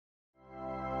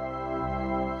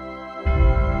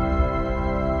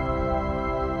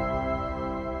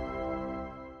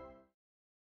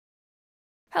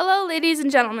ladies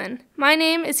and gentlemen. My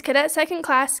name is Cadet Second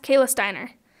Class Kayla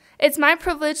Steiner. It's my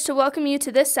privilege to welcome you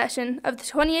to this session of the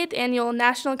 28th Annual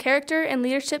National Character and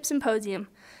Leadership Symposium,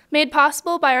 made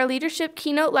possible by our leadership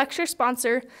keynote lecture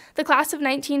sponsor, the Class of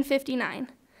 1959.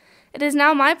 It is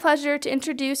now my pleasure to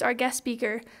introduce our guest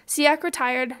speaker, SEAC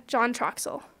Retired John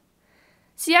Troxell.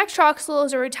 SEAC Troxell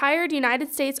is a retired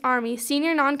United States Army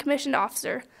senior non-commissioned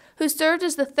officer who served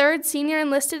as the third Senior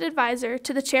Enlisted Advisor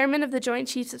to the Chairman of the Joint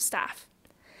Chiefs of Staff.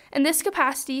 In this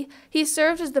capacity, he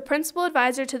served as the Principal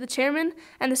Advisor to the Chairman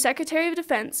and the Secretary of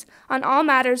Defense on all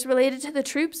matters related to the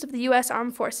troops of the U.S.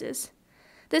 Armed Forces.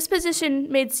 This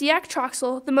position made SEAC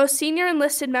Troxell the most senior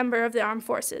enlisted member of the Armed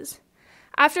Forces.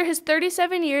 After his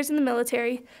 37 years in the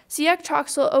military, SEAC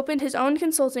Troxell opened his own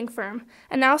consulting firm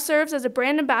and now serves as a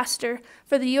brand ambassador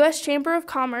for the U.S. Chamber of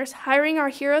Commerce Hiring Our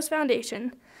Heroes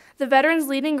Foundation, the Veterans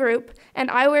Leading Group, and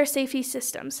Eyewear Safety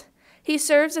Systems. He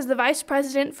serves as the Vice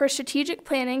President for Strategic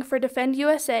Planning for Defend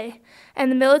USA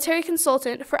and the Military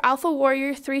Consultant for Alpha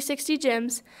Warrior 360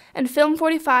 Gyms and Film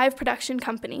 45 Production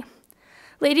Company.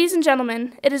 Ladies and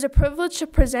gentlemen, it is a privilege to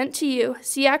present to you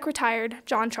SEAC Retired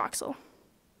John Troxell.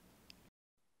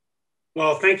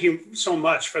 Well, thank you so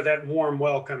much for that warm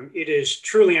welcome. It is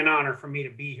truly an honor for me to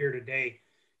be here today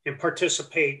and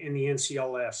participate in the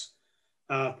NCLS.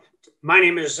 My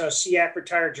name is SEAC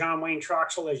Retired John Wayne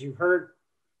Troxell, as you've heard.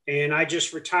 And I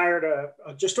just retired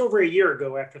just over a year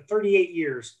ago after 38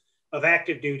 years of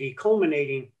active duty,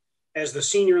 culminating as the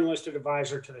Senior Enlisted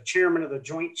Advisor to the Chairman of the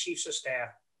Joint Chiefs of Staff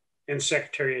and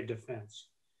Secretary of Defense.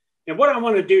 And what I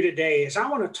want to do today is I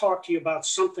want to talk to you about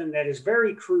something that is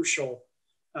very crucial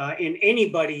in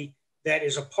anybody that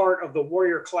is a part of the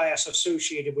warrior class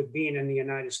associated with being in the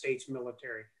United States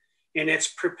military. And it's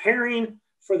preparing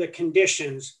for the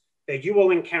conditions that you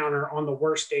will encounter on the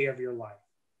worst day of your life.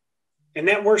 And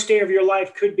that worst day of your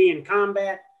life could be in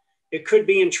combat, it could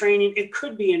be in training, it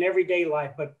could be in everyday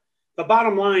life. But the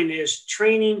bottom line is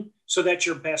training so that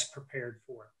you're best prepared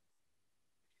for it.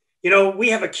 You know, we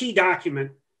have a key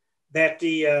document that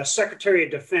the Secretary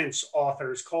of Defense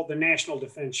authors called the National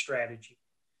Defense Strategy.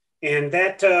 And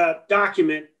that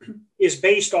document is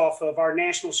based off of our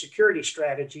national security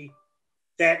strategy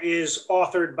that is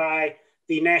authored by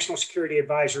the National Security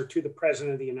Advisor to the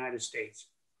President of the United States.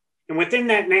 And within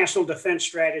that national defense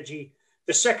strategy,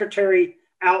 the Secretary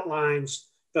outlines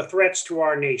the threats to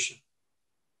our nation.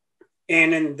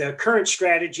 And in the current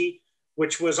strategy,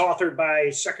 which was authored by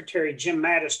Secretary Jim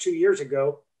Mattis 2 years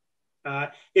ago,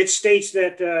 it states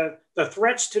that the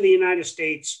threats to the United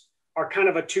States are kind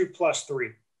of a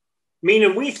 2+3,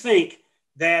 meaning we think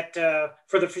that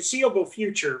for the foreseeable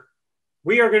future,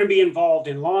 we are going to be involved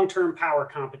in long-term power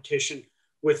competition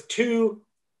with two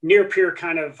near-peer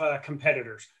kind of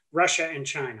competitors, Russia and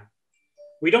China.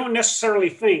 We don't necessarily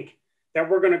think that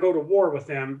we're going to go to war with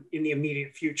them in the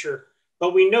immediate future,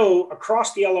 but we know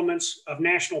across the elements of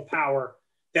national power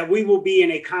that we will be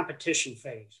in a competition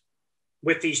phase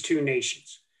with these two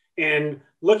nations and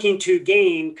looking to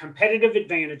gain competitive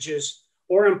advantages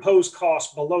or impose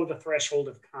costs below the threshold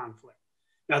of conflict.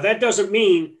 Now, that doesn't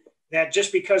mean that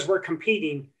just because we're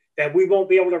competing that we won't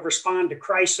be able to respond to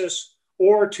crisis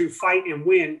or to fight and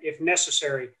win if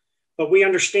necessary. But we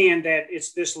understand that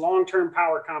it's this long-term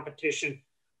power competition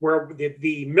where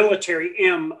the military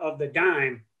M of the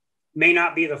dime may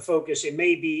not be the focus. It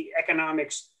may be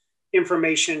economics,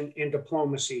 information, and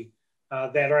diplomacy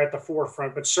that are at the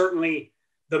forefront, but certainly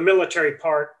the military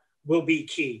part will be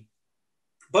key.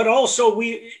 But also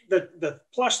the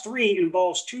 +3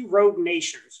 involves two rogue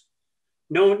nations,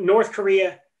 North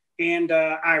Korea and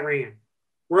Iran,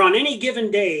 where on any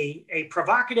given day, a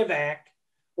provocative act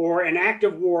or an act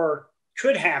of war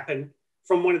could happen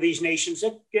from one of these nations.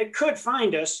 It could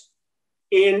find us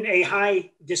in a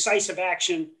high decisive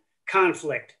action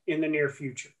conflict in the near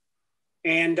future.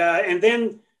 And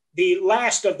then the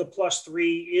last of the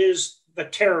 +3 is the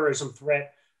terrorism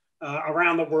threat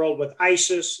around the world with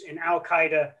ISIS and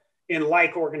Al-Qaeda and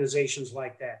like organizations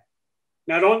like that.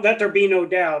 Now, don't let there be no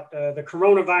doubt, the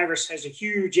coronavirus has a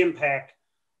huge impact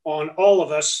on all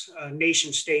of us,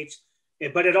 nation states,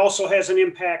 but it also has an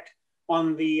impact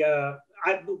on the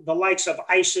likes of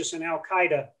ISIS and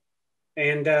Al-Qaeda.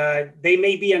 And they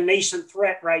may be a nascent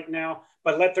threat right now,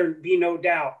 but let there be no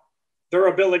doubt, their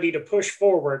ability to push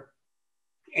forward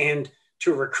and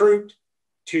to recruit,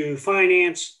 to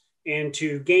finance, and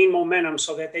to gain momentum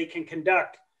so that they can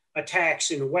conduct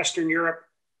attacks in Western Europe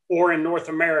or in North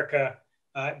America,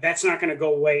 that's not going to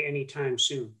go away anytime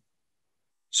soon.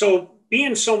 So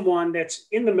being someone that's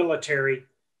in the military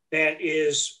that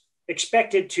is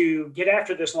expected to get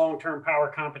after this long-term power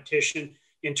competition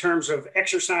in terms of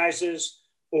exercises,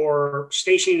 or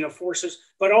stationing of forces,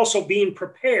 but also being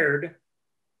prepared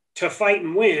to fight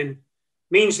and win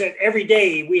means that every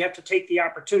day we have to take the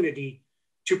opportunity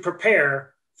to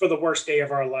prepare for the worst day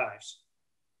of our lives.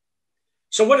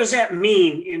 So what does that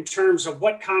mean in terms of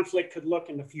what conflict could look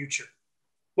in the future?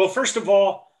 Well, first of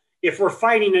all, if we're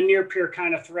fighting a near-peer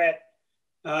kind of threat,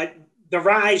 the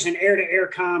rise in air-to-air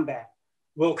combat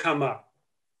will come up.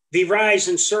 The rise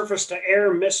in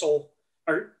surface-to-air missile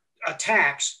or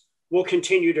attacks will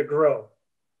continue to grow.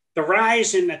 The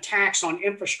rise in attacks on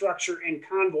infrastructure and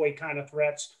convoy kind of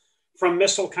threats from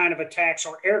missile kind of attacks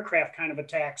or aircraft kind of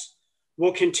attacks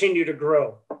will continue to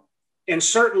grow. And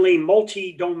certainly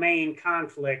multi-domain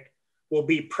conflict will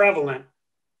be prevalent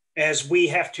as we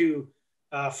have to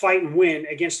fight and win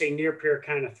against a near-peer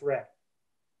kind of threat.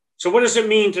 So what does it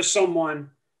mean to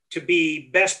someone to be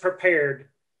best prepared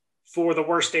for the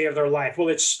worst day of their life? Well,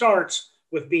 it starts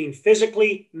with being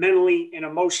physically, mentally, and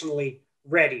emotionally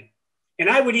ready. And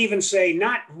I would even say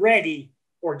not ready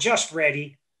or just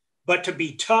ready, but to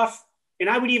be tough. And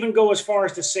I would even go as far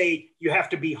as to say you have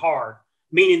to be hard,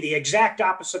 meaning the exact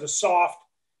opposite of soft,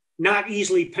 not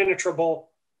easily penetrable,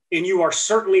 and you are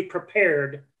certainly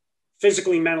prepared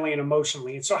physically, mentally, and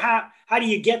emotionally. And so how do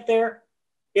you get there?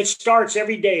 It starts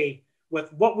every day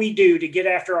with what we do to get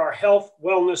after our health,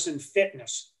 wellness, and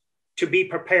fitness to be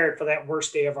prepared for that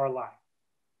worst day of our life.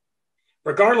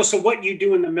 Regardless of what you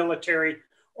do in the military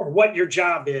or what your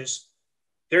job is,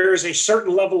 there is a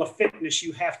certain level of fitness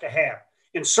you have to have.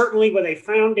 And certainly with a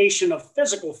foundation of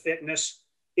physical fitness,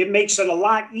 it makes it a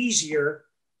lot easier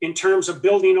in terms of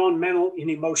building on mental and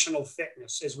emotional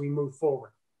fitness as we move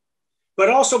forward. But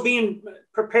also being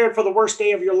prepared for the worst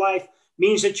day of your life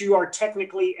means that you are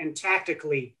technically and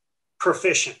tactically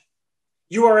proficient.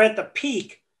 You are at the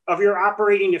peak of your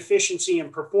operating efficiency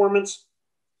and performance.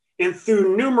 And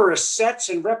through numerous sets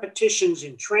and repetitions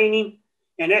in training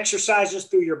and exercises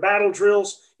through your battle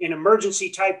drills and emergency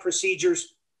type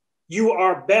procedures, you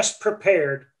are best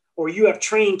prepared, or you have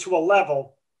trained to a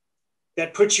level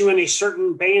that puts you in a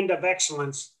certain band of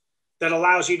excellence that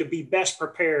allows you to be best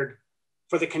prepared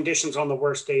for the conditions on the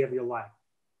worst day of your life.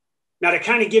 Now, to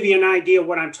kind of give you an idea of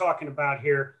what I'm talking about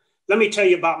here, let me tell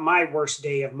you about my worst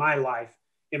day of my life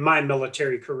in my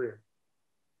military career.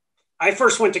 I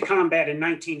first went to combat in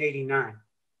 1989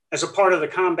 as a part of the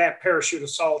combat parachute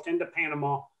assault into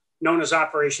Panama, known as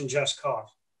Operation Just Cause.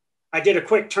 I did a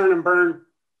quick turn and burn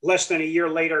less than a year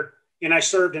later, and I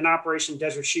served in Operation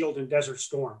Desert Shield and Desert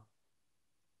Storm.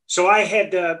 So I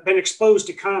had been exposed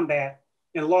to combat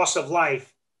and loss of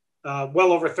life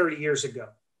well over 30 years ago.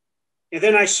 And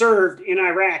then I served in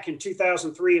Iraq in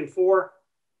 2003 and 4,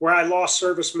 where I lost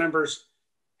service members,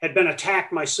 had been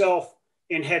attacked myself,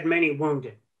 and had many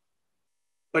wounded.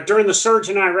 But during the surge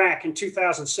in Iraq in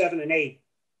 2007 and 8,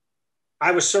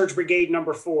 I was Surge Brigade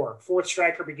number 4, 4th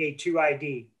Stryker Brigade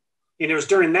 2ID. And it was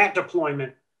during that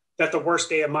deployment that the worst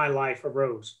day of my life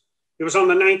arose. It was on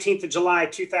the 19th of July,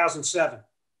 2007.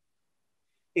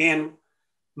 And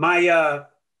my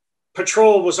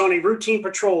patrol was on a routine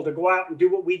patrol to go out and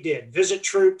do what we did: visit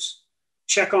troops,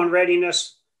 check on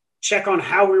readiness, check on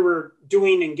how we were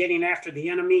doing and getting after the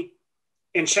enemy,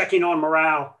 and checking on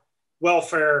morale,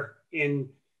 welfare, and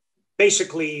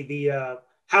basically the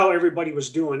how everybody was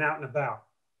doing out and about.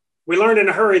 We learned in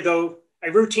a hurry, though,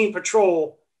 a routine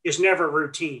patrol is never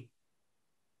routine.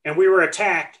 And we were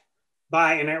attacked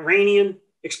by an Iranian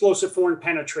explosive foreign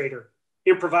penetrator,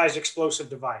 improvised explosive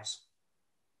device.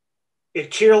 It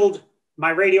killed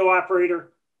my radio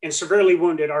operator and severely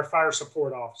wounded our fire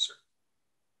support officer.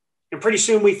 And pretty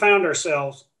soon we found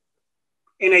ourselves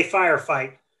in a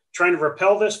firefight, trying to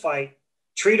repel this fight,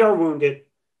 treat our wounded,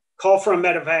 call for a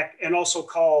medevac, and also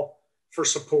call for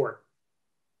support.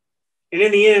 And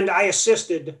in the end, I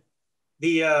assisted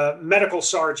the medical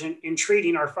sergeant in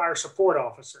treating our fire support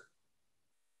officer.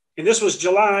 And this was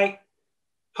July,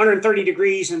 130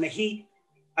 degrees in the heat.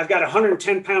 I've got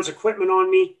 110 pounds of equipment on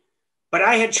me, but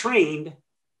I had trained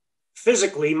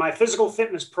physically. My physical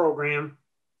fitness program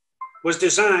was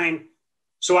designed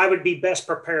so I would be best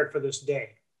prepared for this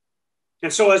day.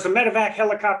 And so as the medevac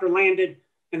helicopter landed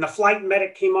and the flight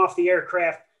medic came off the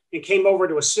aircraft and came over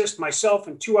to assist myself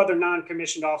and 2 other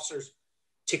non-commissioned officers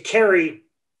to carry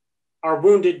our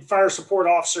wounded fire support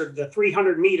officer the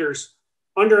 300 meters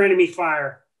under enemy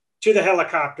fire to the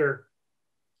helicopter,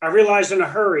 I realized in a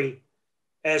hurry,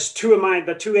 as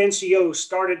the 2 NCOs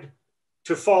started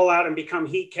to fall out and become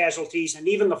heat casualties, and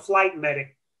even the flight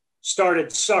medic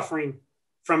started suffering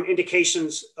from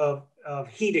indications of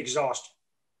heat exhaustion.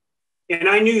 And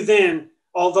I knew then,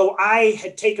 although I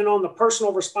had taken on the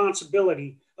personal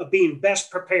responsibility of being best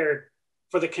prepared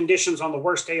for the conditions on the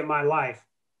worst day of my life,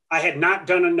 I had not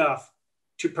done enough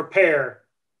to prepare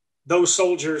those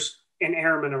soldiers and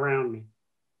airmen around me.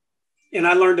 And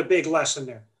I learned a big lesson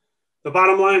there. The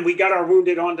bottom line, we got our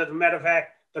wounded onto the medevac.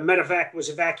 The medevac was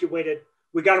evacuated.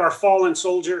 We got our fallen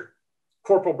soldier,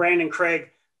 Corporal Brandon Craig,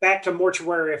 back to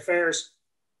mortuary affairs.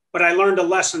 But I learned a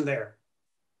lesson there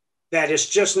that it's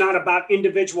just not about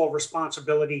individual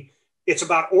responsibility. It's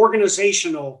about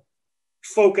organizational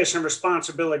focus and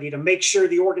responsibility to make sure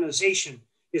the organization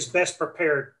is best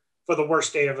prepared for the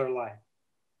worst day of their life.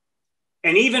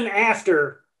 And even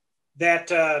after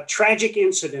that tragic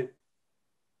incident,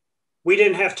 we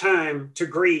didn't have time to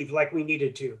grieve like we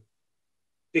needed to,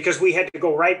 because we had to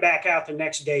go right back out the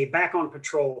next day, back on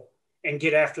patrol, and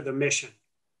get after the mission.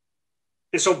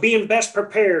 And so being best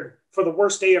prepared for the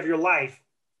worst day of your life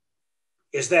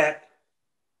is that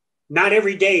not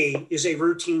every day is a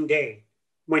routine day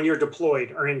when you're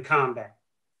deployed or in combat.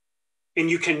 And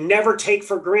you can never take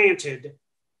for granted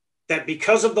that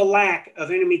because of the lack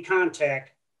of enemy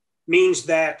contact means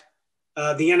that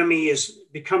the enemy is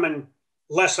becoming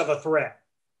less of a threat,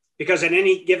 because at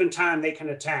any given time they can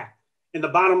attack. And the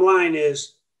bottom line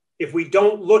is, if we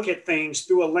don't look at things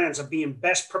through a lens of being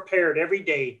best prepared every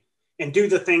day and do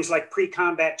the things like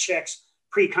pre-combat checks,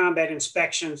 pre-combat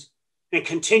inspections, and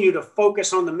continue to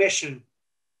focus on the mission,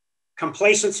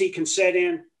 complacency can set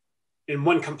in. And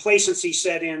when complacency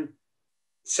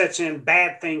sets in,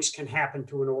 bad things can happen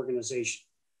to an organization.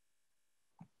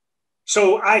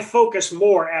 So I focus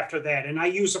more after that. And I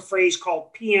use a phrase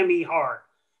called PME hard.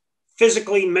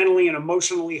 Physically, mentally, and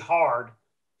emotionally hard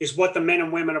is what the men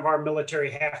and women of our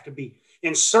military have to be.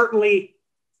 And certainly,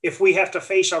 if we have to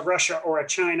face a Russia or a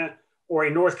China or a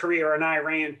North Korea or an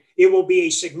Iran, it will be a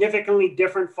significantly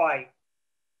different fight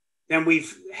than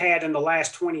we've had in the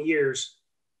last 20 years,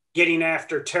 getting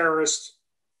after terrorists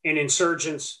and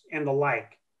insurgents and the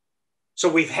like. So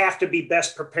we have to be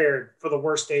best prepared for the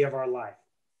worst day of our life.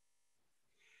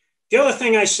 The other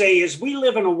thing I say is we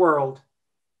live in a world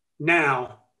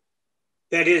now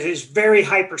that it is very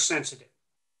hypersensitive.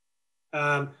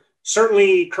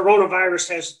 Certainly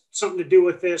coronavirus has something to do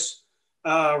with this.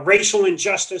 Racial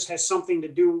injustice has something to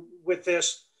do with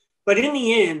this. But in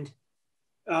the end,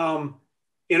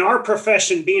 in our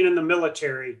profession, being in the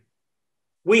military,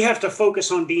 we have to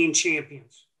focus on being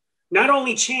champions. Not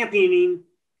only championing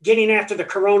getting after the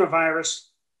coronavirus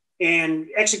and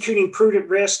executing prudent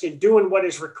risk and doing what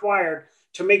is required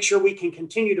to make sure we can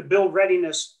continue to build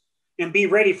readiness and be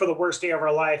ready for the worst day of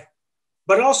our life,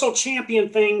 but also champion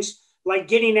things like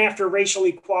getting after racial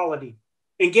equality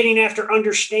and getting after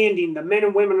understanding the men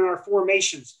and women in our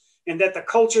formations, and that the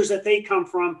cultures that they come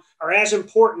from are as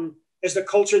important as the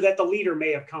culture that the leader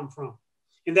may have come from.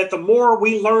 And that the more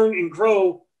we learn and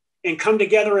grow and come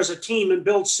together as a team and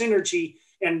build synergy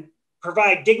and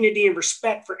provide dignity and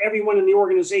respect for everyone in the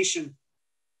organization,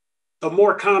 the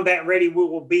more combat ready we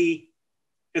will be,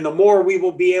 and the more we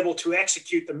will be able to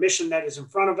execute the mission that is in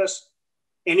front of us,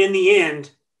 and in the end,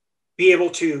 be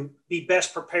able to be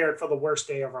best prepared for the worst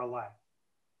day of our life.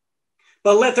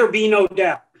 But let there be no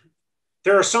doubt,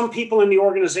 there are some people in the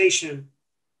organization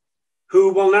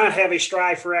who will not have a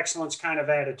strive for excellence kind of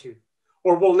attitude,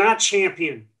 or will not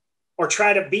champion or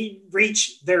try to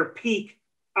reach their peak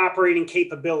operating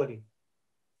capability.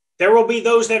 There will be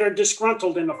those that are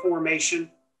disgruntled in the formation,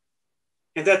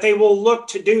 and that they will look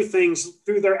to do things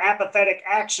through their apathetic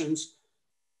actions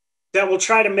that will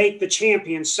try to make the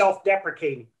champion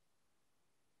self-deprecating.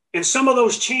 And some of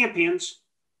those champions,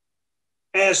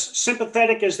 as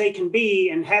sympathetic as they can be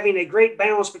and having a great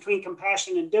balance between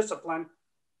compassion and discipline,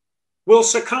 will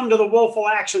succumb to the woeful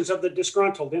actions of the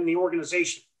disgruntled in the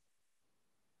organization.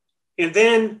 And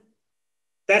then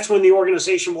that's when the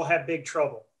organization will have big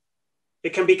trouble.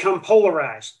 It can become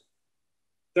polarized.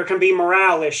 There can be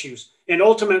morale issues. And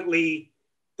ultimately,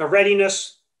 the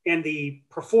readiness and the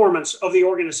performance of the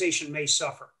organization may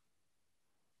suffer.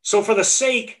 So for the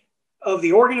sake of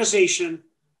the organization,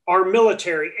 our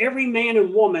military, every man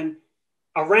and woman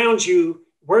around you,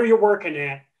 where you're working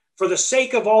at, for the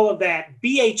sake of all of that,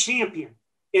 be a champion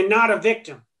and not a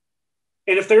victim.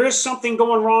 And if there is something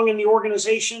going wrong in the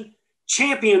organization,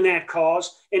 champion that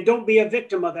cause and don't be a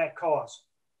victim of that cause,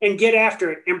 and get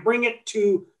after it and bring it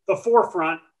to the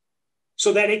forefront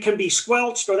so that it can be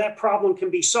squelched or that problem can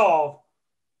be solved,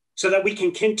 so that we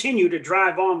can continue to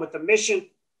drive on with the mission,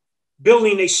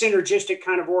 building a synergistic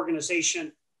kind of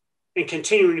organization and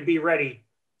continuing to be ready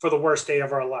for the worst day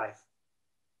of our life.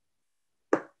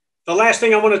 The last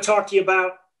thing I want to talk to you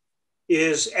about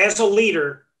is, as a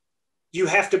leader, you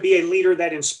have to be a leader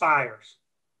that inspires.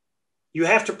 You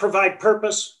have to provide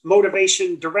purpose,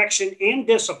 motivation, direction, and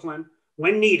discipline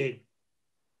when needed.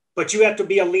 but you have to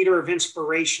be a leader of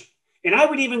inspiration. And I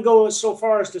would even go so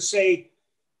far as to say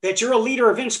that you're a leader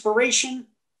of inspiration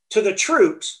to the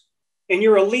troops, and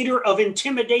you're a leader of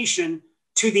intimidation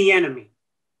to the enemy.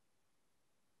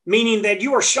 Meaning that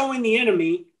you are showing the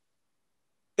enemy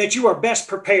that you are best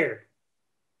prepared,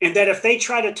 and that if they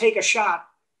try to take a shot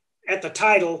at the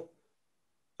title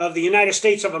of the United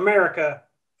States of America,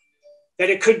 that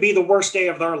it could be the worst day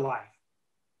of their life.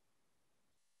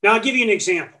 Now, I'll give you an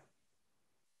example,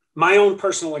 my own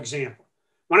personal example.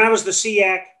 When I was the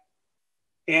SEAC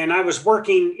and I was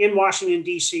working in Washington,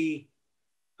 D.C.,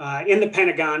 in the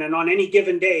Pentagon, and on any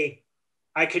given day,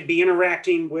 I could be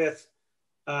interacting with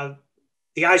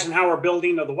the Eisenhower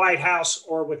building of the White House,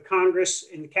 or with Congress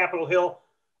in Capitol Hill,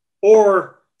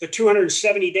 or the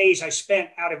 270 days I spent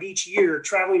out of each year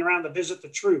traveling around to visit the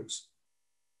troops.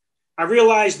 I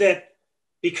realized that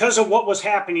because of what was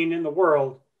happening in the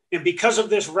world, and because of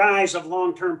this rise of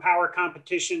long-term power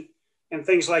competition and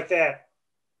things like that,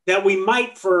 that we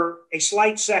might for a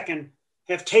slight second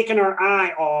have taken our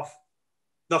eye off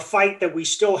the fight that we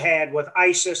still had with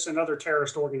ISIS and other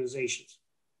terrorist organizations.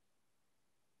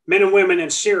 Men and women in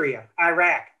Syria,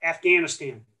 Iraq,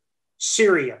 Afghanistan,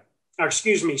 Somalia,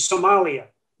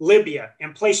 Libya,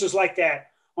 and places like that,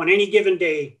 on any given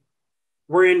day,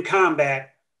 we're in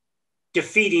combat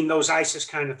defeating those ISIS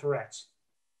kind of threats.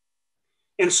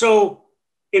 And so,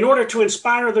 in order to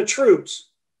inspire the troops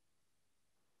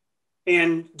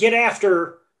and get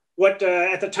after what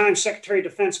at the time Secretary of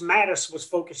Defense Mattis was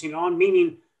focusing on,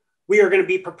 meaning we are going to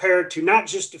be prepared to not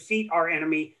just defeat our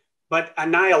enemy, but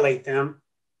annihilate them,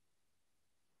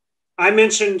 I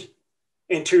mentioned,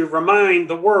 and to remind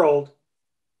the world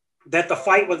that the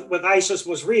fight with ISIS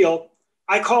was real,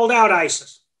 I called out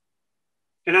ISIS.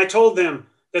 And I told them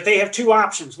that they have two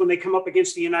options when they come up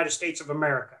against the United States of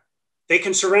America. They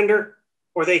can surrender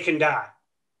or they can die.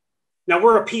 Now,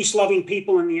 we're a peace-loving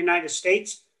people in the United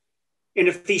States. And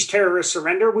if these terrorists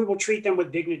surrender, we will treat them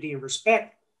with dignity and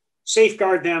respect,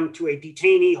 safeguard them to a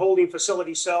detainee holding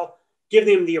facility cell, give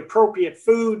them the appropriate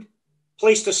food,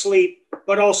 place to sleep,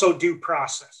 but also due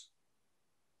process.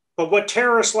 But what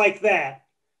terrorists like that,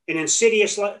 an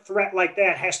insidious threat like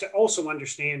that, has to also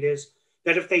understand is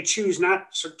that if they choose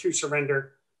not to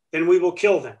surrender, then we will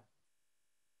kill them.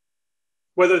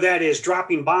 Whether that is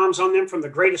dropping bombs on them from the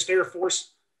greatest air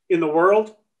force in the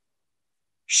world,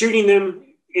 shooting them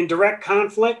in direct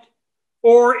conflict,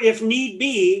 or if need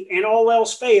be and all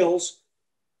else fails,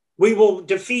 we will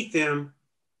defeat them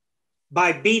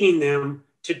by beating them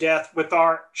to death with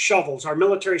our shovels, our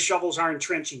military shovels, our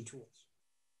entrenching tools.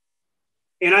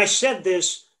 And I said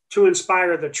this to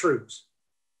inspire the troops,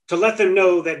 to let them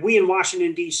know that we in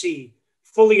Washington, D.C.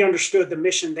 fully understood the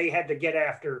mission they had to get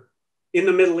after in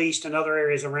the Middle East and other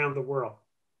areas around the world.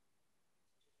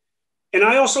 And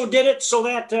I also did it so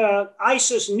that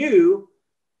ISIS knew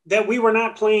that we were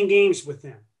not playing games with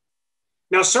them.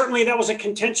 Now, certainly that was a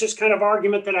contentious kind of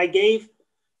argument that I gave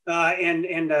and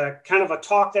kind of a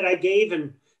talk that I gave.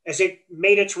 And as it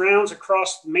made its rounds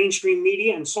across mainstream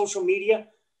media and social media,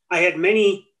 I had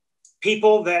many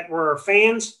people that were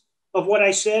fans of what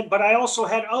I said, but I also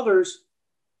had others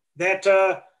that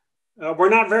were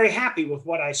not very happy with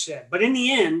what I said. But in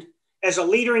the end, as a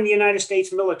leader in the United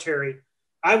States military,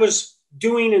 I was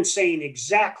doing and saying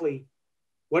exactly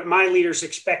what my leaders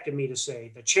expected me to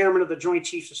say, the chairman of the Joint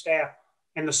Chiefs of Staff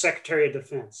and the Secretary of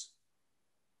Defense.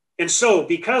 And so,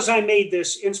 because I made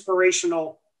this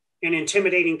inspirational and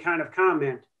intimidating kind of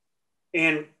comment,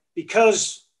 and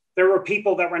because there were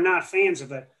people that were not fans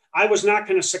of it, I was not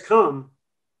going to succumb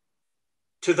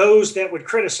to those that would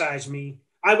criticize me.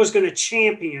 I was going to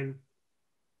champion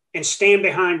and stand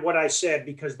behind what I said,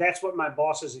 because that's what my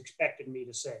bosses expected me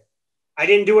to say. I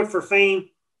didn't do it for fame.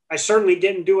 I certainly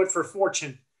didn't do it for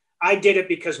fortune. I did it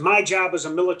because my job as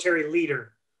a military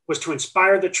leader was to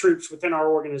inspire the troops within our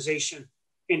organization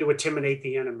and to intimidate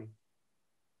the enemy.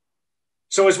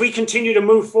 So as we continue to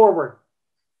move forward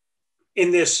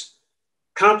in this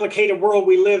complicated world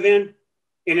we live in,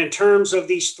 and in terms of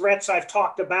these threats I've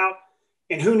talked about,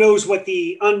 and who knows what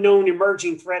the unknown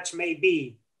emerging threats may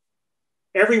be,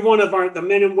 every one of the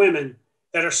men and women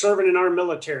that are serving in our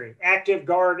military, active,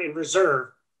 guard, and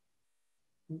reserve,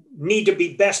 need to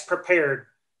be best prepared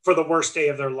for the worst day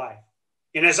of their life.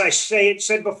 And as I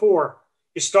said before,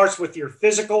 it starts with your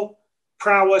physical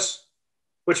prowess,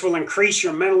 which will increase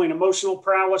your mental and emotional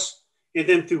prowess, and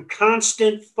then through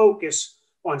constant focus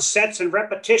on sets and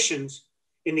repetitions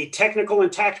in the technical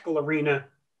and tactical arena,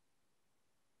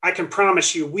 I can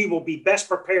promise you we will be best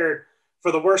prepared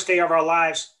for the worst day of our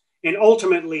lives, and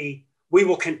ultimately we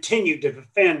will continue to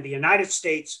defend the United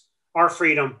States, our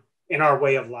freedom, and our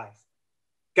way of life.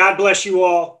 God bless you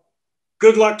all.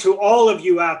 Good luck to all of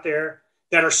you out there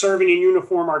that are serving in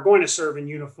uniform, are going to serve in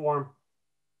uniform,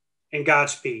 and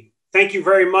Godspeed. Thank you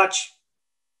very much.